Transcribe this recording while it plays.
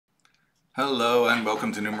Hello and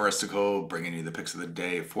welcome to Numeristical, bringing you the picks of the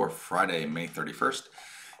day for Friday, May 31st.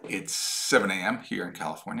 It's 7 a.m. here in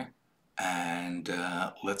California, and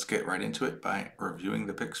let's get right into it by reviewing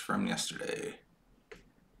the picks from yesterday.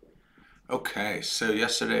 Okay, so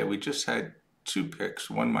yesterday we just had two picks,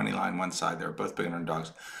 one money line, one side. They were both big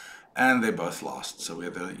underdogs, and they both lost. So we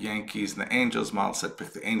had the Yankees and the Angels. Model set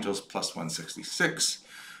picked the Angels plus 166.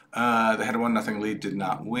 They had a 1-0 lead, did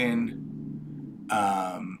not win.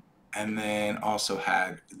 And then also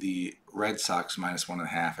had the Red Sox minus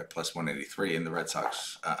 1.5 at plus 183, and the Red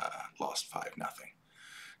Sox lost 5-0.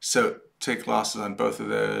 So take losses on both of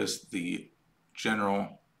those. The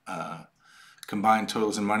general combined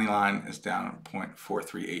totals in money line is down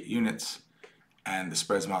 0.438 units, and the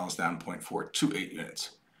spreads model is down 0.428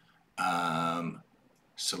 units.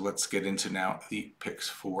 So let's get into now the picks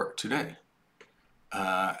for today.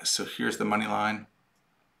 So here's the money line.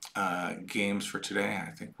 Games for today.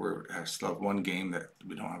 I think I still have one game that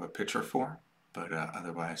we don't have a pitcher for, but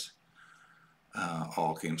otherwise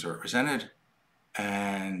all games are represented.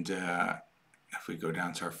 And if we go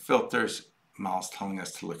down to our filters, Miles telling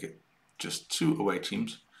us to look at just two away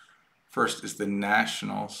teams. First is the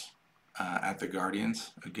Nationals at the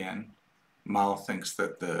Guardians. Again, Mal thinks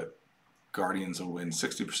that the Guardians will win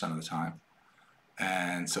 60% of the time,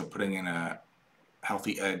 and so putting in a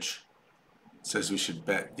healthy edge says we should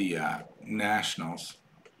bet the Nationals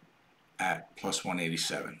at plus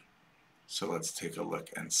 187. So let's take a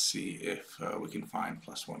look and see if we can find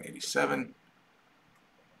plus 187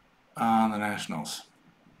 on the Nationals.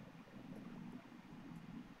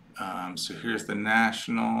 So here's the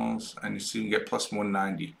Nationals, and you see you can get plus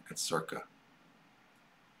 190 at Circa.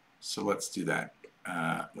 So let's do that.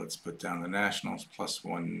 Let's put down the Nationals plus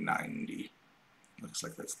 190. Looks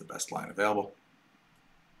like that's the best line available.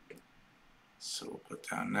 So we'll put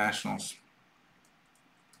down Nationals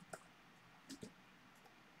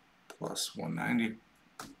plus 190.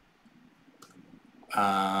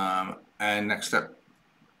 And next up,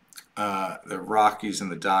 the Rockies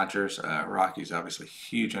and the Dodgers. Rockies obviously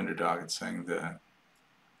huge underdog. It's saying the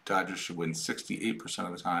Dodgers should win 68%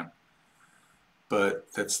 of the time,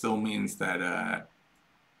 but that still means that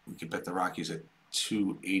we could bet the Rockies at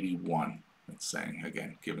 281. It's saying,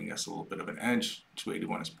 again, giving us a little bit of an edge.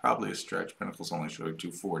 281 is probably a stretch. Pinnacle's only showing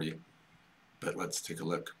 240, but let's take a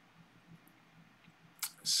look.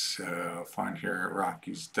 So find here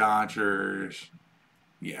Rockies, Dodgers.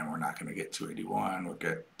 Yeah, we're not going to get 281. We'll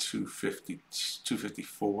get 250,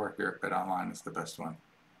 254 here at Bet Online is the best one,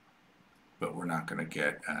 but we're not going to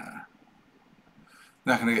get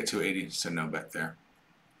 280. So no bet there.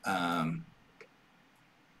 One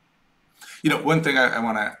thing I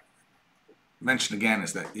want to mention again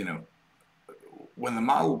is that, when the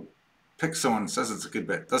model picks someone and says it's a good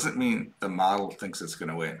bet, doesn't mean the model thinks it's going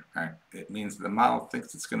to win, right? It means the model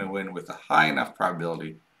thinks it's going to win with a high enough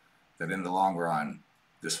probability that in the long run,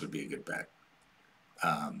 this would be a good bet.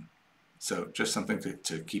 So just something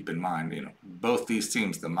to keep in mind. Both these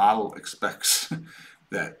teams, the model expects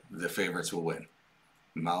that the favorites will win.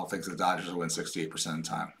 The model thinks the Dodgers will win 68% of the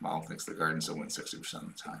time. The model thinks the Guardians will win 60%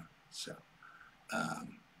 of the time. So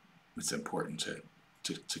it's important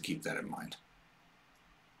to keep that in mind.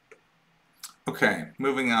 Okay,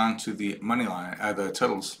 moving on to the money line, the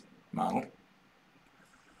totals model.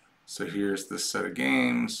 So here's the set of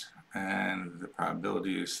games and the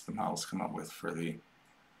probabilities the models come up with for the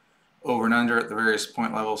over and under at the various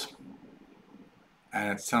point levels. And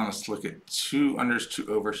it's telling us to look at two unders, two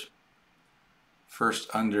overs. First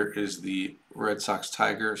under is the Red Sox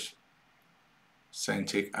Tigers, saying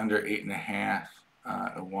take under 8.5.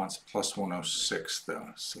 It wants plus 106 though,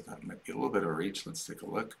 so that might be a little bit of a reach. Let's take a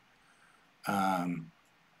look.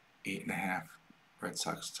 8.5 Red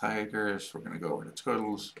Sox Tigers. We're going to go over to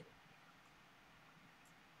totals.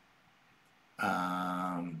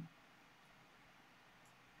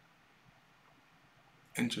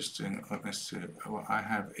 Interesting. Let me see. Well, I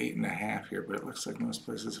have 8.5 here, but it looks like most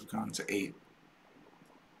places have gone to 8,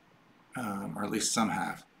 or at least some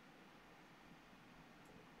have.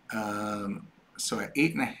 So at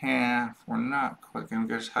 8.5, we're not quite going to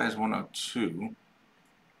get as high as 102.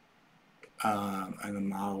 And the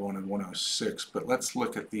model wanted 106. But let's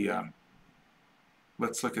look at the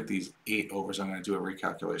these 8 overs. I'm going to do a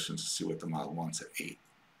recalculation to see what the model wants at 8.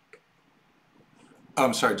 Oh,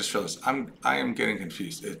 I'm sorry, just realized I am getting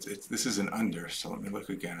confused. This is an under, so let me look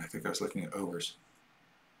again. I think I was looking at overs.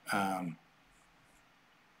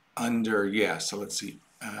 Under, yeah. So let's see.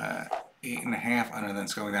 8.5 under, then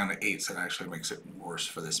it's going down to 8, so it actually makes it worse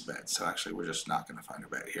for this bet. So actually, we're just not going to find a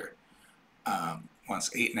bet here.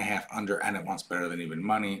 Wants 8.5 under, and it wants better than even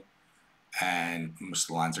money. and most of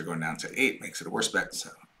the lines are going down to 8, makes it a worse bet.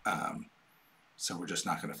 So we're just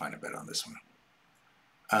not going to find a bet on this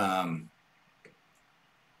one.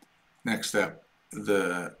 Next up,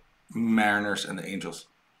 the Mariners and the Angels.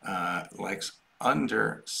 Likes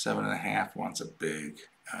under 7.5, wants a big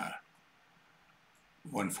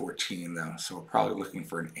 114 though, so we're probably looking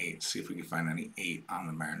for an 8. See if we can find any 8 on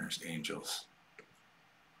the Mariners Angels.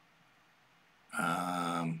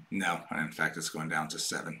 No, and in fact it's going down to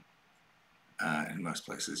 7. In most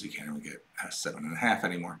places you can't even get 7.5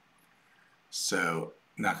 anymore. So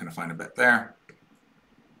not going to find a bet there.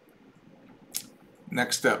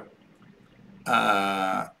 Next up,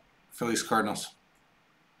 Phillies Cardinals.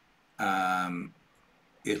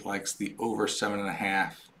 It likes the over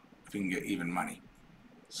 7.5 if we can get even money.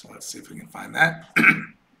 So let's see if we can find that.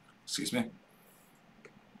 Excuse me.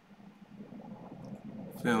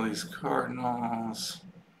 Phillies Cardinals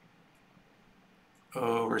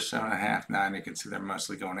over 7.5. 9. You can see they're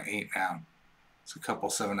mostly going to 8 now. It's a couple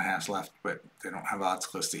 7.5s left, but they don't have odds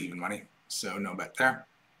close to even money, so no bet there.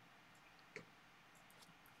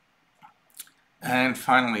 And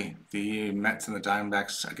finally, the Mets and the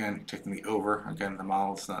Diamondbacks, again, taking the over. Again, the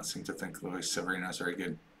model does not seem to think Luis Severino is very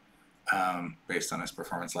good based on his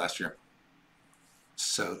performance last year.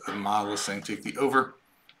 So the model is saying take the over.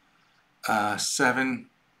 7,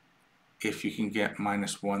 if you can get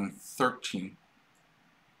minus 113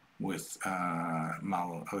 with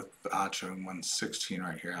model with the odd showing 116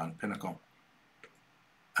 right here on Pinnacle.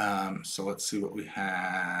 So let's see what we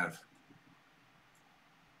have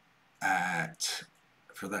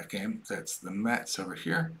for that game. That's the Mets over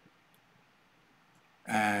here,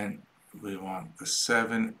 and we want the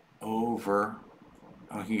 7 over.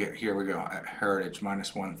 Oh, we can get, here we go, at Heritage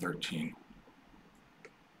minus 113.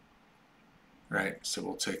 Right, so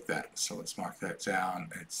we'll take that. So let's mark that down.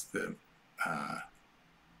 It's the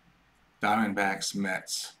Diamondbacks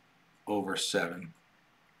Mets over 7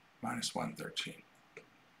 minus 113.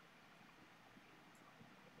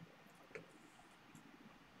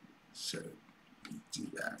 So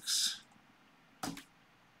D-backs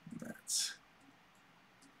Mets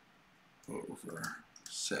over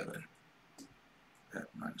 7 at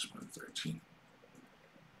minus 113.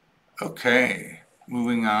 Okay,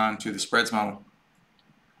 moving on to the spreads model.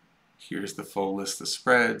 Here's the full list of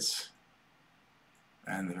spreads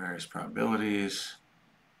and the various probabilities.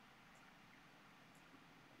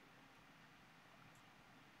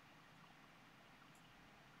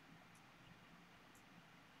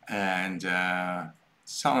 And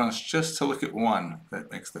it's telling us just to look at one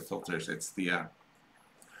that makes the filters. It's the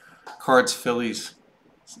Cards Phillies.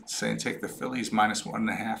 It's saying take the Phillies minus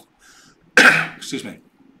 1.5. Excuse me.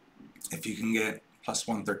 If you can get plus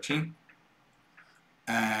 113.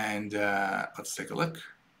 And let's take a look.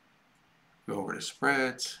 Go over to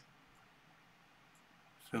spreads.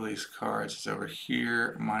 Phillies Cards is over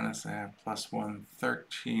here, minus that, plus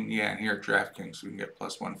 113. Yeah, and here at DraftKings we can get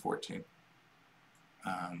plus 114.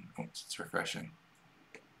 Oops, it's refreshing.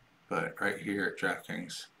 But right here at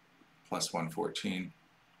DraftKings, plus 114.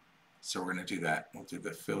 So we're going to do that. We'll do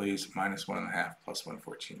the Phillies minus 1.5 plus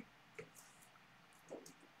 114.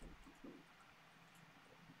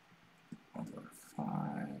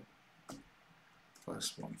 1.5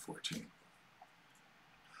 plus 114.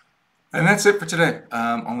 And that's it for today.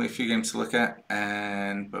 Only a few games to look at,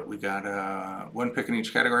 but we got one pick in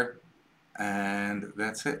each category. And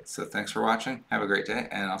that's it. So thanks for watching. Have a great day,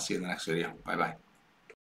 and I'll see you in the next video. Bye-bye.